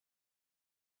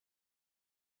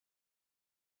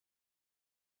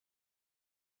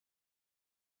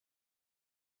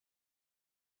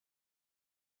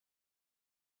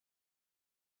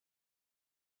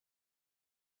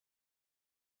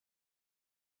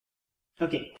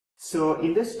Okay, so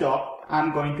in this talk,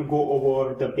 I'm going to go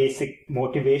over the basic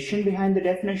motivation behind the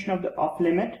definition of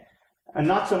limit.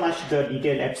 Not so much the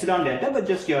detailed epsilon delta, but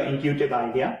just your intuitive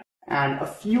idea and a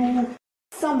few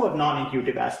somewhat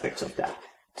non-intuitive aspects of that.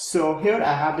 So here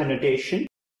I have the notation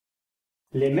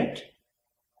limit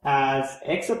as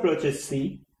x approaches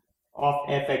c of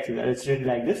fx. It's written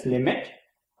like this: limit.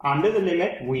 Under the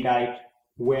limit, we write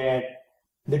where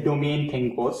the domain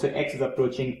thing goes. So x is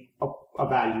approaching a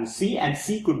value c, and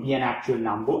c could be an actual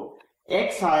number.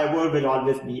 X, however, will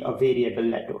always be a variable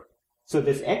letter. So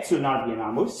this x will not be a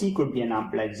number. C could be a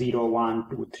number like 0, 1,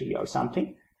 2, 3 or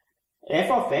something.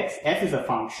 F of x, f is a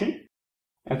function.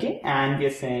 Okay, and we are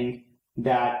saying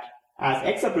that as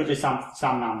x approaches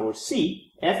some number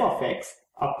c, f of x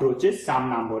approaches some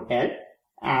number L,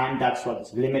 and that's what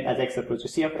this limit as x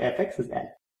approaches c of fx is L.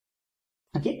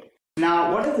 Okay,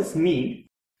 now what does this mean?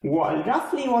 Well,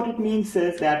 roughly what it means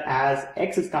is that as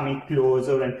x is coming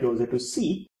closer and closer to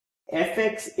c,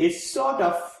 fx is sort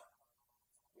of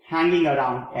hanging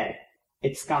around L.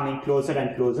 It's coming closer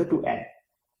and closer to L.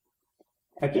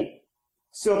 Okay,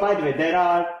 so by the way, there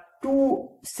are two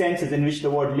senses in which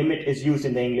the word limit is used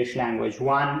in the English language.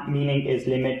 One meaning is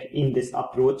limit in this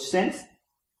approach sense,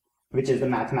 which is the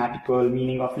mathematical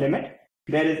meaning of limit.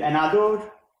 There is another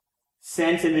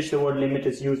sense in which the word limit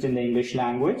is used in the English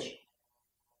language,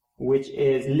 which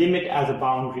is limit as a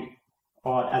boundary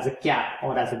or as a cap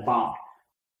or as a bound.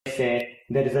 Say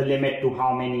there is a limit to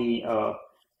how many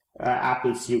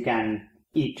apples you can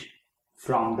eat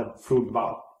from the fruit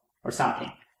bowl or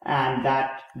something. And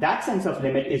that sense of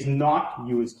limit is not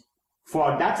used.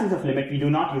 For that sense of limit, we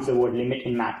do not use the word limit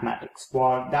in mathematics.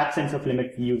 For that sense of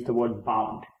limit, we use the word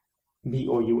bound,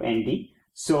 B-O-U-N-D.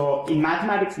 So in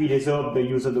mathematics, we reserve the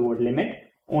use of the word limit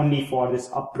only for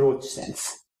this approach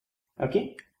sense.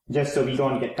 Okay, just so we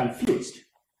don't get confused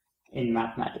in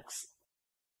mathematics.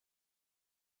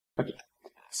 Okay,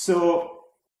 so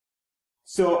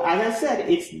as I said,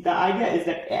 the idea is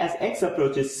that as x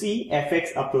approaches c, fx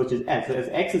approaches L. So as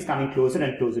x is coming closer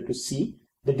and closer to c,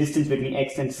 the distance between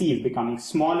x and c is becoming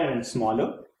smaller and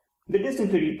smaller. The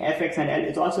distance between fx and L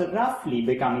is also roughly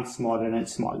becoming smaller and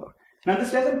smaller. Now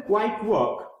this doesn't quite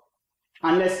work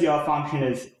unless your function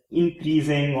is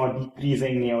increasing or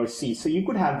decreasing near c. So you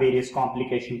could have various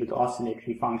complications with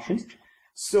oscillatory functions.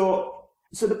 So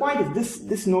the point is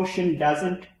this notion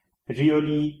doesn't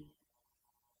really,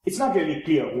 it's not really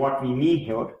clear what we mean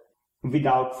here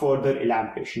without further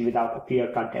elaboration, without a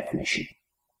clear-cut definition.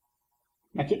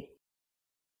 Okay.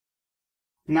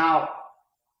 Now,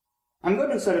 I'm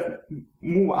going to sort of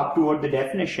move up toward the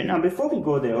definition. Now, before we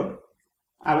go there,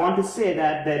 I want to say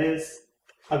that there is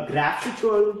a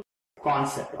graphical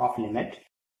concept of limit,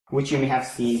 which you may have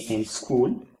seen in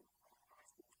school,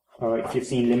 or if you've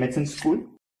seen limits in school,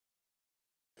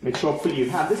 which hopefully you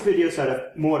have. This video sort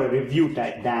of more a review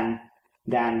type than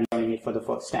learning it for the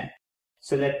first time.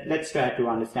 So let's try to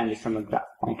understand this from a graph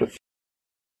point of view.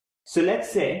 So let's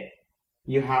say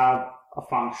you have a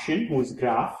function whose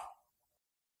graph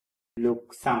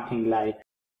looks something like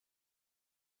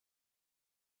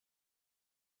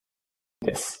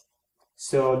this.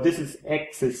 So this is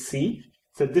x is c.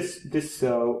 So this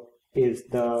is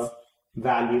the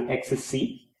value x is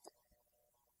c,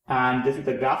 and this is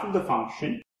the graph of the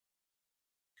function.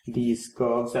 These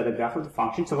curves are the graph of the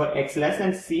function. So for x less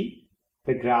than c,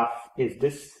 the graph is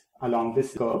this along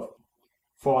this curve.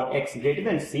 For x greater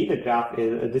than c, the graph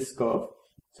is this curve.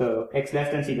 So x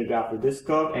less than c, the graph is this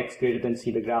curve. X greater than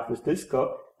c, the graph is this curve.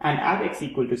 And at x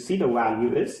equal to c, the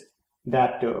value is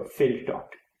that filled dot.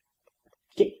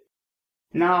 Okay.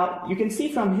 Now you can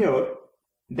see from here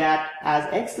that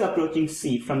as x is approaching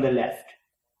c from the left,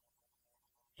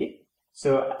 okay,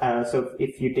 so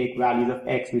if you take values of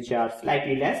x which are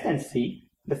slightly less than c,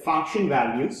 the function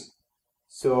values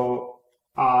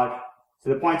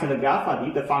the points on the graph are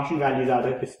these. The function values are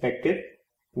the respective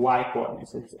y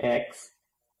coordinates. This is x,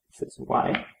 this is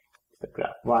y, the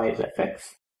graph y is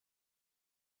fx.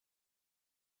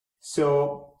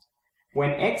 So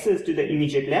when x is to the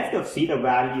immediate left of c, the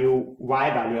value y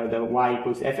value, or the y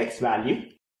equals fx value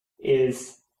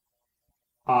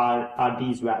are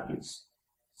these values.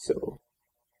 So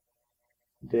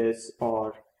this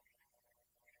or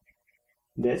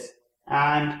this,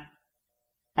 and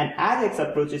as x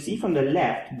approaches c from the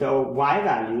left, the y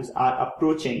values are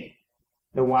approaching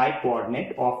the y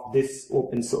coordinate of this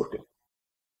open circle.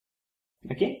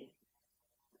 Okay,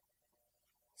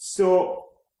 so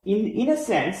in a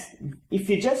sense, if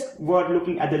you just were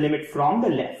looking at the limit from the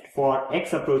left for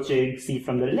x approaching c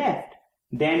from the left,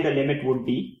 then the limit would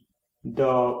be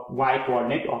the y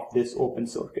coordinate of this open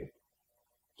circle.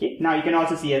 Okay, now you can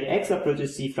also see as x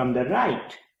approaches C from the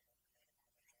right,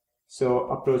 so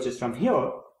approaches from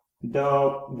here,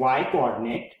 the y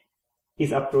coordinate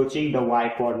is approaching the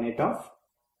y coordinate of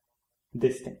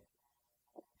this thing,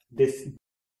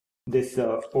 this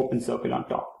open circle on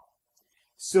top.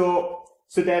 So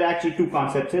there are actually two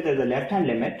concepts here. There's a left-hand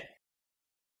limit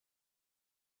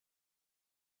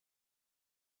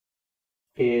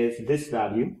is this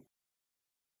value.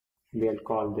 We'll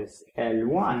call this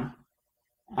L1,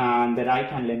 and the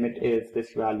right-hand limit is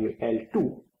this value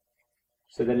L2.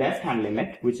 So the left-hand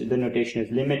limit, which the notation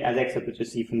is limit as x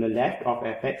approaches C from the left of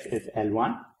fx, is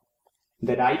L1.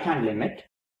 The right-hand limit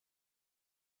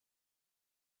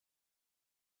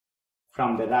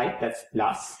from the right, that's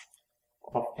plus,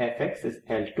 of fx is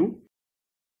L2.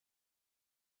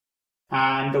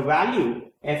 And the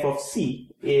value f of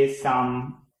C is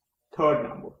some third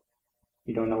number.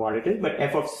 We don't know what it is, but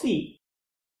f of C,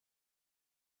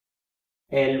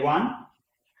 L1,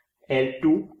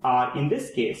 L2 are in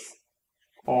this case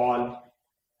all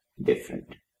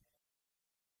different.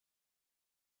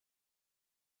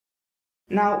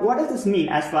 Now, what does this mean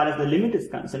as far as the limit is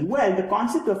concerned? Well, the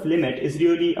concept of limit is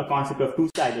really a concept of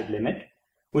two-sided limit,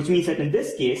 which means that in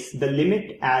this case, the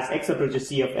limit as x approaches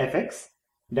C of fx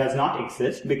does not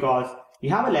exist because you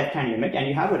have a left-hand limit and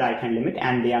you have a right-hand limit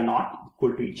and they are not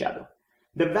equal to each other.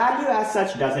 The value as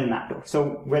such doesn't matter.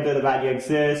 So whether the value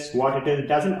exists, what it is,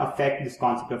 doesn't affect this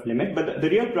concept of limit. But the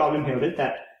real problem here is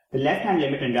that the left-hand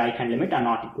limit and right-hand limit are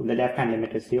not equal. The left-hand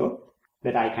limit is here.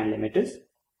 The right-hand limit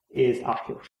is up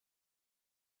here.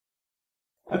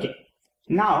 Okay.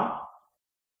 Now,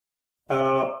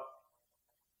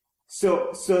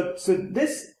 so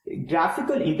this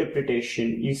graphical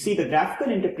interpretation, you see the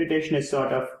graphical interpretation is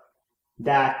sort of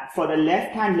that for the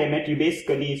left-hand limit, you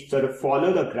basically sort of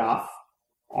follow the graph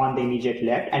on the immediate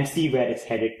left and see where it's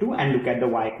headed to and look at the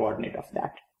y coordinate of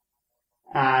that.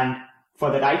 And for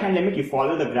the right-hand limit, you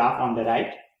follow the graph on the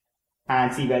right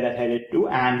and see where that's headed to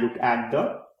and look at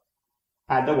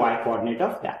the y coordinate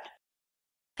of that.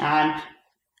 And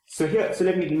so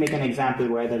let me make an example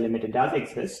where the limit does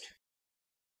exist.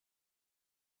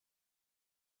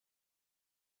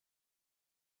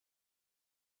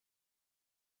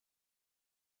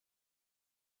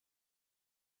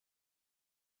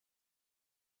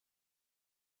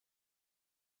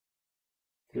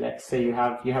 Let's say you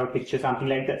have a picture something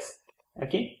like this.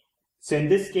 Okay. So in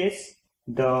this case,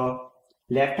 the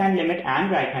left-hand limit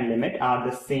and right-hand limit are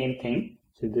the same thing.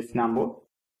 So this number,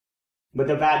 but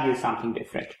the value is something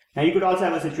different. Now you could also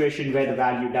have a situation where the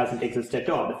value doesn't exist at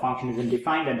all. The function isn't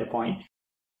defined at the point,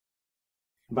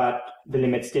 but the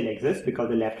limit still exists because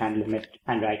the left-hand limit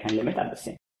and right-hand limit are the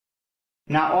same.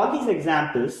 Now all these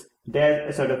examples,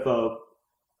 there's a sort of a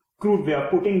crude way of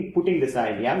putting this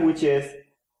idea, which is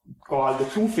called the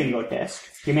two-finger test.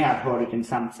 You may have heard it in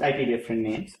some slightly different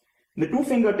names. The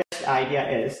two-finger test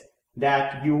idea is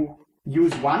that you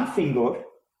use one finger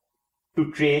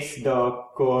to trace the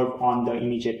curve on the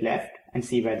immediate left and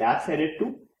see where that's headed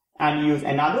to, and you use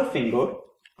another finger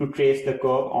to trace the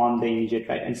curve on the immediate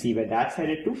right and see where that's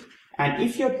headed to. And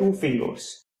if your two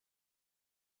fingers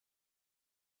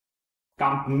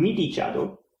come to meet each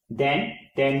other, then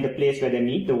the place where they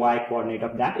meet, the y coordinate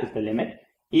of that is the limit.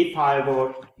 If,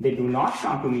 however, they do not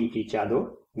come to meet each other,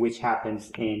 which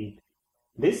happens in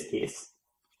this case,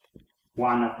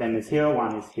 one of them is here,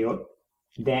 one is here,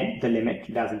 then the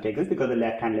limit doesn't exist because the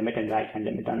left-hand limit and right-hand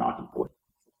limit are not equal.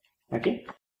 Okay?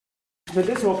 So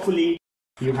this hopefully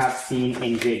you have seen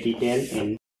in great detail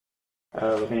in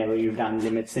whenever you've done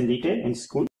limits in detail in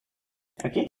school.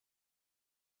 Okay?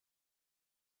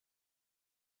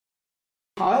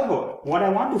 However, what I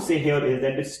want to say here is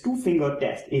that this two-finger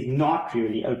test is not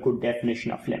really a good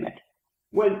definition of limit.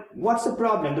 Well, what's the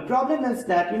problem? The problem is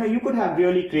that, you could have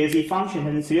really crazy functions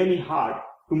and it's really hard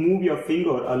to move your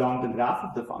finger along the graph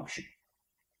of the function.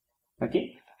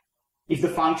 Okay? If the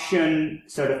function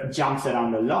sort of jumps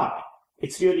around a lot,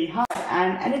 it's really hard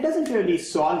and it doesn't really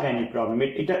solve any problem.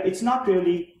 It's not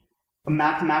really a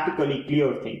mathematically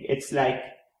clear thing. It's like,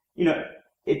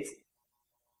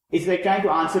 it's like trying to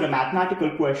answer a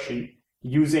mathematical question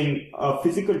using a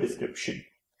physical description,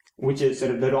 which is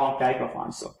sort of the wrong type of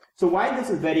answer. So while this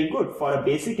is very good for a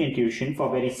basic intuition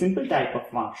for very simple type of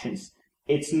functions,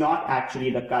 it's not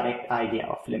actually the correct idea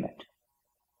of limit.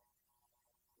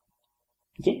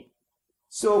 Okay?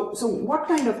 So what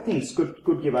kind of things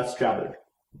could give us trouble?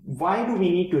 Why do we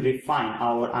need to refine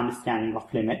our understanding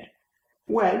of limit?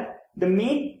 Well, the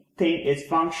main thing is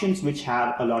functions which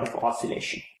have a lot of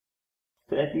oscillation.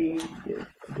 So let me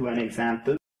do an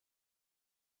example.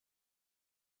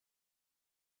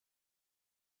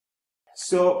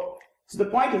 So So the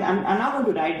point is, I'm now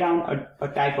going to write down a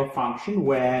type of function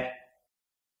where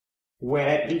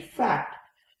in fact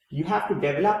you have to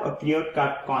develop a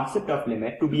clear-cut concept of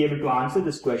limit to be able to answer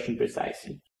this question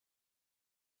precisely.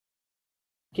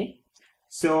 Okay,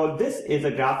 so this is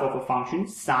a graph of a function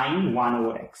sine 1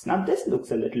 over x. Now this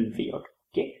looks a little weird.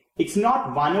 Okay, it's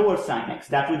not 1 over sine x,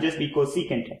 that would just be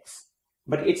cosecant x.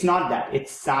 But it's not that,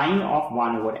 it's sine of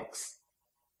 1 over x.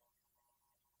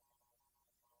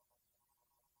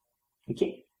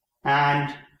 Okay,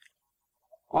 and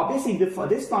obviously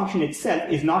this function itself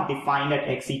is not defined at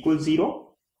x equals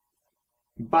 0,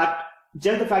 but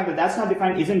just the fact that that's not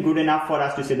defined isn't good enough for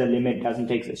us to say the limit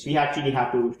doesn't exist. We actually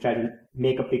have to try to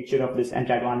make a picture of this and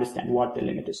try to understand what the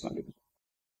limit is going to be.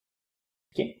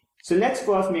 Okay, so let's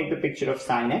first make the picture of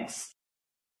sine x.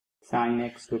 Sine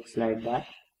x looks like that.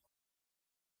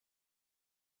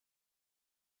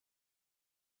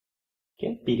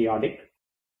 Okay, periodic.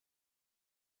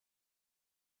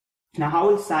 Now how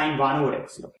will sine 1 over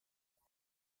x look?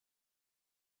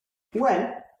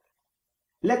 Well,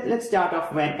 let's start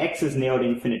off when x is near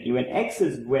infinity. When x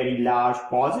is very large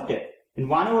positive, and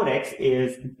 1 over x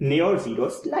is near 0,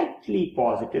 slightly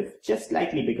positive, just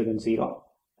slightly bigger than 0.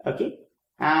 Okay,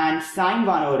 and sine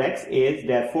 1 over x is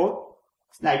therefore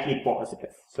slightly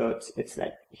positive. So it's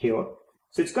like here.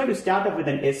 So it's going to start off with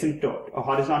an asymptote, a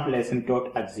horizontal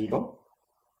asymptote at 0.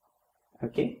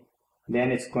 Okay,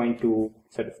 then it's going to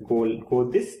sort of go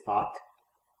this path,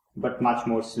 but much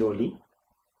more slowly,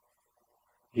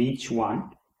 reach 1.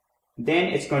 Then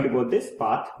it's going to go this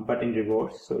path, but in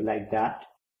reverse, so like that.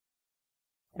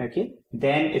 Okay,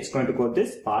 then it's going to go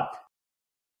this path,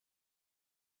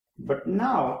 but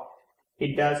now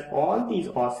it does all these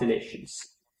oscillations.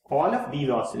 All of these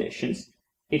oscillations,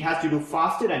 it has to do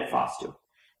faster and faster.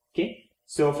 Okay,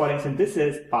 so for instance, this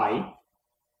is pi,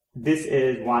 this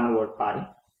is 1 over pi,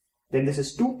 then this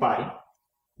is 2 pi,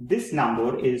 this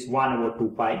number is 1 over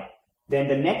 2 pi, then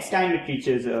the next time it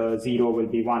reaches 0 will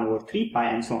be 1 over 3 pi,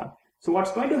 and so on. So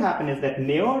what's going to happen is that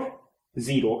near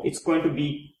 0, it's going to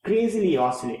be crazily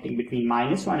oscillating between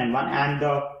 -1 and 1,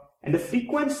 and the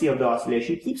frequency of the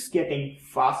oscillation keeps getting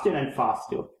faster and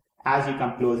faster as you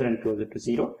come closer and closer to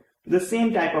 0. The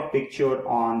same type of picture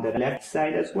on the left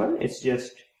side as well. It's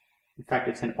just, in fact,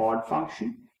 it's an odd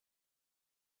function.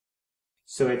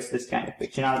 So it's this kind of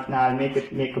picture. Now I'll make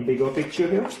a bigger picture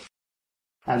here.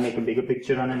 I'll make a bigger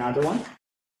picture on another one.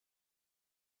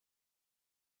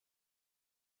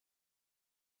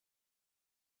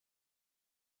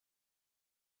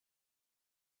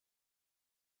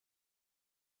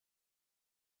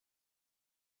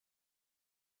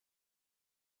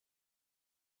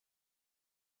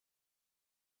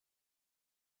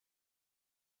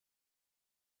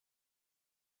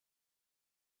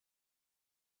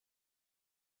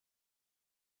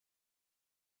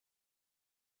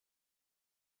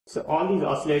 So all these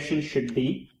oscillations should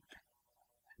be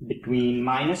between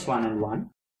 -1 and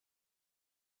 1.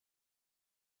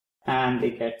 And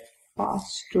they get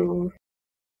faster.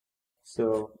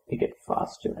 So they get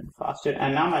faster and faster.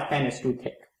 And now my pen is too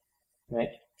thick,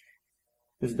 right?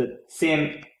 This is the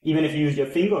same, even if you use your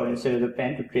finger instead of the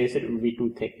pen to trace it, it would be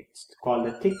too thick. It's called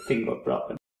the thick finger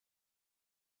problem.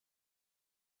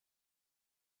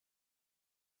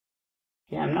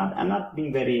 Okay, I'm not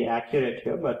being very accurate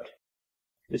here, but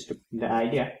just the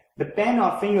idea. The pen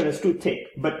or finger is too thick,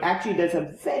 but actually there's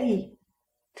a very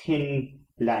thin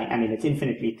line. I mean, it's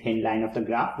infinitely thin line of the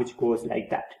graph which goes like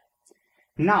that.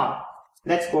 Now,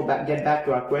 let's get back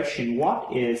to our question.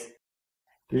 What is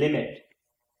limit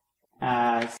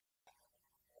as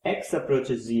x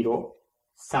approaches 0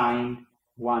 sine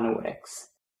 1 over x?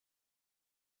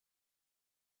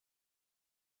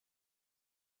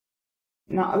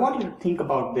 Now, I want you to think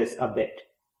about this a bit,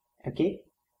 okay?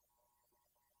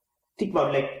 Think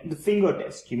about like the finger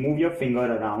test. You move your finger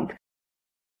around,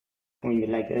 moving it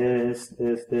like this.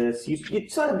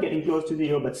 It's sort of getting close to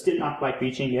 0, but still not quite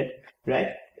reaching it, right?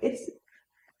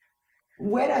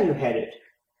 Where are you headed?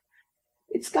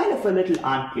 It's kind of a little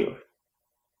unclear.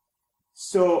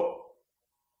 So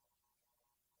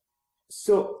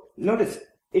notice,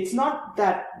 it's not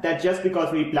that just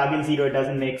because we plug in 0, it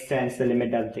doesn't make sense, the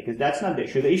limit doesn't exist. That's not the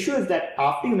issue. The issue is that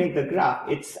after you make the graph,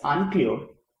 it's unclear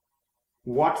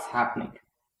what's happening.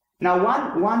 Now,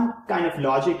 one kind of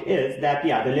logic is that,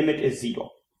 yeah, the limit is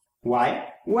 0.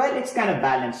 Why? Well, it's kind of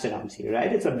balanced around 0,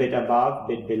 right? It's a bit above,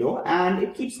 bit below, and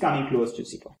it keeps coming close to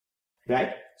 0,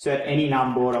 right? So at any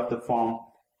number of the form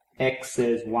x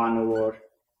is 1 over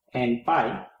n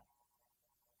pi,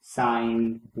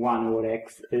 sine 1 over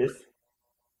x is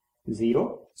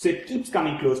 0. So it keeps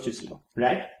coming close to 0,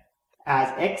 right?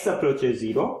 As x approaches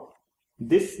 0,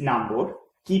 this number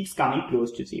keeps coming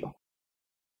close to 0.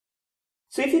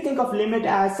 So if you think of limit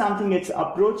as something it's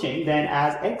approaching, then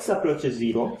as x approaches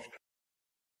 0,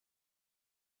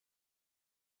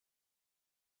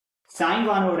 sine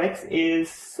 1 over x is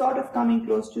sort of coming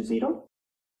close to 0.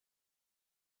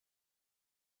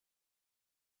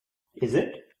 Is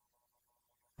it?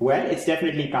 Well, it's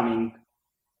definitely coming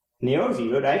near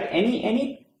 0, right?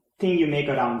 Anything you make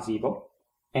around 0,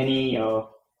 any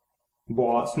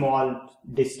small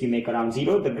disk you make around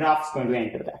 0, the graph is going to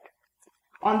enter that.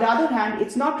 On the other hand,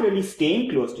 it's not really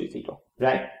staying close to 0,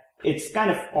 right? It's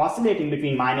kind of oscillating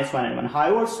between -1 and 1.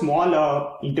 However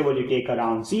smaller interval you take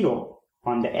around 0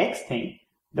 on the x thing,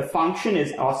 the function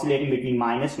is oscillating between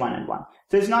 -1 and 1.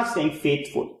 So it's not staying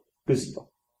faithful to 0.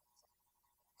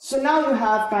 So now you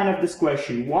have kind of this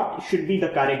question, what should be the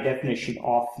correct definition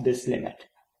of this limit?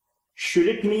 Should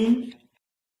it mean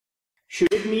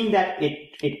that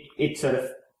it sort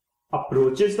of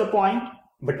approaches the point,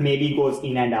 but maybe goes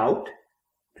in and out,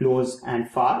 close and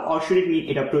far, or should it mean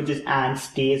it approaches and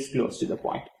stays close to the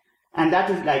point? And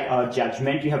that is like a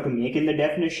judgment you have to make in the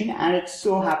definition, and it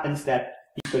so happens that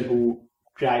people who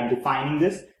tried defining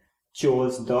this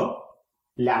chose the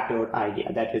latter idea,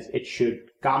 that is, it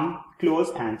should come close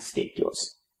and stay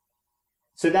close.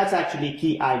 So that's actually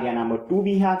key idea number 2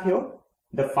 we have here.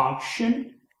 The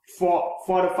function, for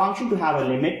a function to have a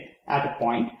limit at a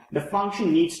point, the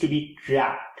function needs to be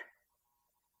trapped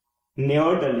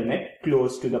near the limit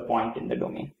close to the point in the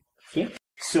domain. Okay,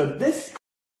 so this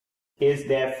is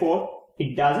therefore,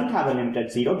 it doesn't have a limit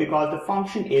at 0 because the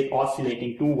function is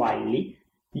oscillating too wildly.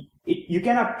 You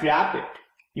cannot trap it.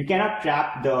 You cannot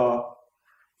trap the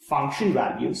function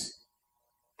values.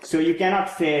 So you cannot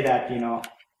say that,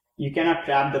 you cannot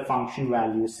trap the function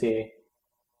value, say,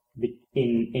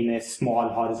 in a small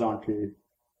horizontal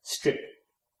strip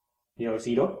near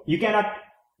 0. You cannot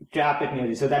trap it near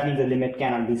 0. So that means the limit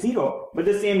cannot be 0, but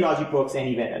the same logic works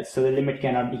anywhere else. So the limit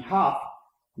cannot be half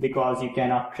because you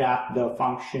cannot trap the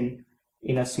function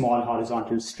in a small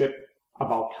horizontal strip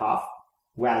about half,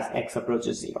 whereas x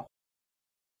approaches 0.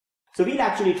 So we'll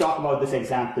actually talk about this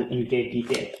example in great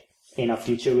detail in a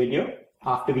future video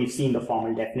after we've seen the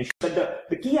formal definition. But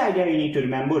the key idea you need to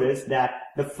remember is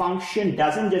that the function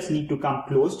doesn't just need to come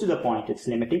close to the point it's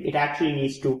limiting, it actually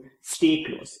needs to stay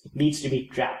close. It needs to be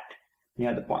trapped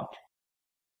near the point.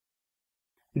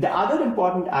 The other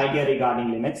important idea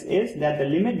regarding limits is that the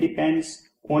limit depends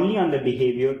only on the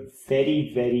behavior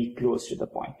very, very close to the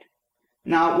point.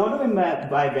 Now, what do I mean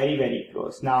by very, very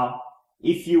close? Now,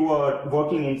 if you were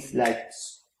working in like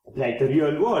the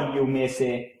real world, you may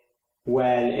say,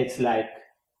 well, it's like,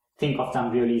 think of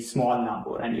some really small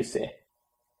number and you say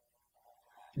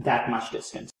that much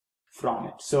distance from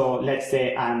it. So let's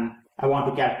say I want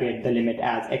to calculate the limit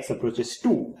as x approaches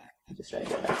 2. Just write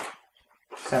that down.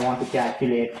 So I want to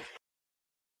calculate,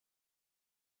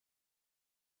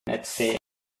 let's say,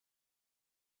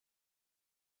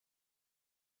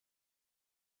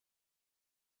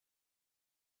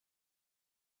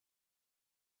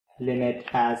 limit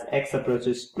as x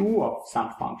approaches 2 of some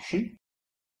function.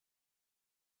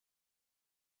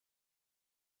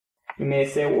 You may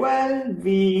say, well,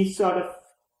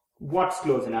 what's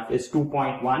close enough? Is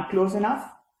 2.1 close enough?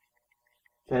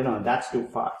 No, that's too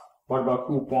far. What about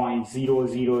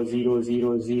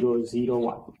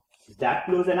 2.00000001? Is that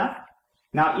close enough?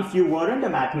 Now, if you weren't a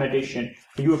mathematician,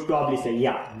 you would probably say,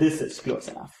 yeah, this is close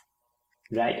enough,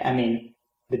 right? I mean,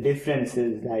 the difference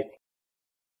is like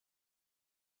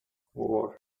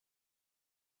 4.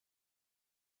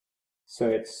 So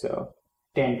it's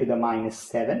 10 to the minus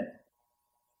 7,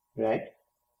 right?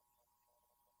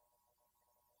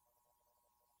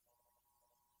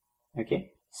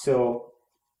 Okay, so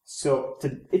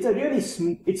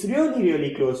it's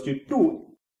really close to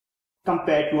 2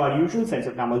 compared to our usual sense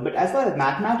of numbers. But as far as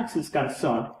mathematics is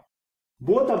concerned,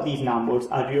 both of these numbers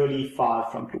are really far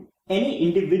from 2. Any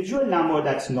individual number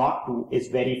that's not 2 is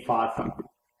very far from 2.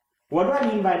 What do I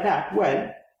mean by that?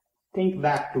 Well, think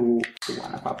back to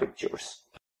one of our pictures.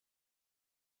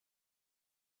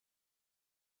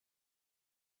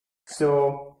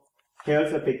 So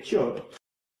here's a picture.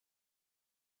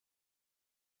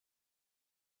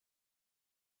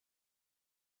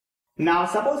 Now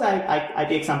suppose I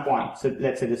take some point. So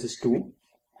let's say this is 2.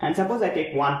 And suppose I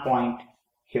take one point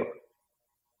here,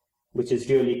 which is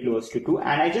really close to 2.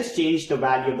 And I just change the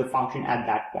value of the function at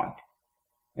that point.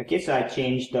 Okay, so I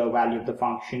change the value of the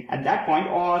function at that point,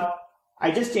 or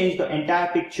I just change the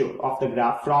entire picture of the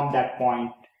graph from that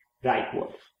point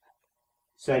rightward.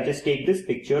 So I just take this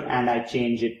picture and I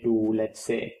change it to, let's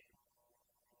say,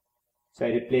 so I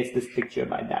replace this picture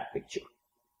by that picture.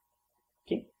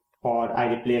 Okay, or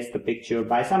I replace the picture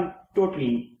by some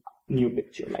totally new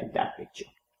picture like that picture.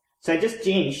 So I just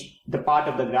changed the part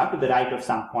of the graph to the right of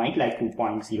some point like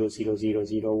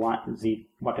 2.00001,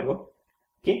 whatever.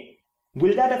 Okay.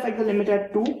 Will that affect the limit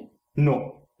at 2?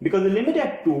 No, because the limit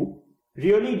at 2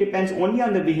 really depends only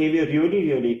on the behavior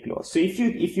really close. So if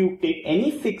you take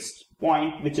any fixed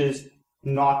point which is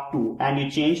not 2 and you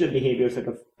change the behavior sort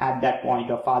of at that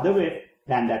point or farther away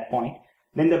than that point,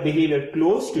 then the behavior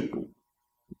close to 2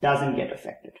 doesn't get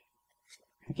affected.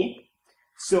 Okay.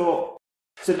 So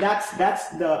that's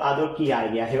the other key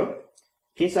idea here.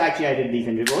 Okay, so actually I did these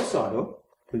in reverse order,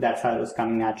 so that's how it was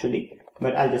coming naturally,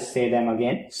 but I'll just say them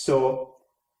again. So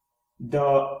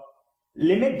the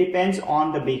limit depends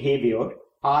on the behavior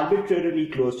arbitrarily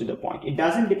close to the point. It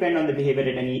doesn't depend on the behavior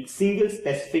at any single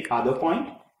specific other point.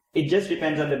 It just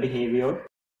depends on the behavior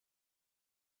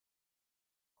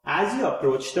as you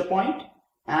approach the point,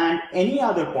 and any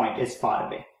other point is far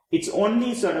away. It's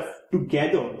only sort of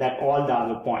together that all the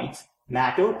other points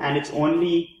matter, and it's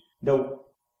only them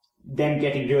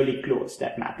getting really close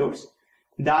that matters.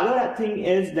 The other thing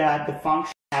is that the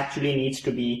function actually needs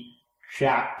to be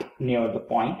trapped near the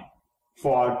point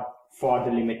for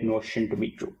the limit notion to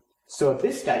be true. So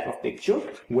this type of picture,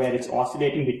 where it's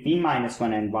oscillating between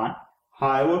 -1 and 1,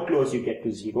 however close you get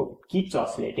to 0, keeps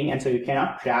oscillating, and so you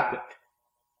cannot trap it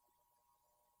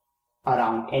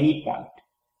around any point.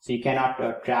 So you cannot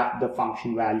trap the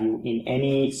function value in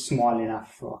any small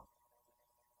enough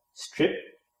strip.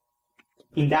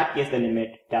 In that case, the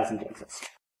limit doesn't exist.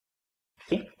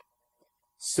 Okay.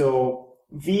 So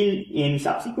in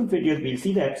subsequent videos, we'll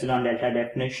see the epsilon delta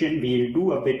definition. We'll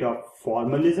do a bit of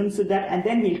formalisms with that, and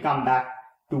then we'll come back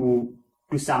to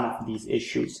some of these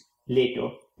issues later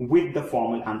with the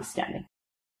formal understanding.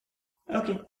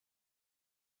 Okay.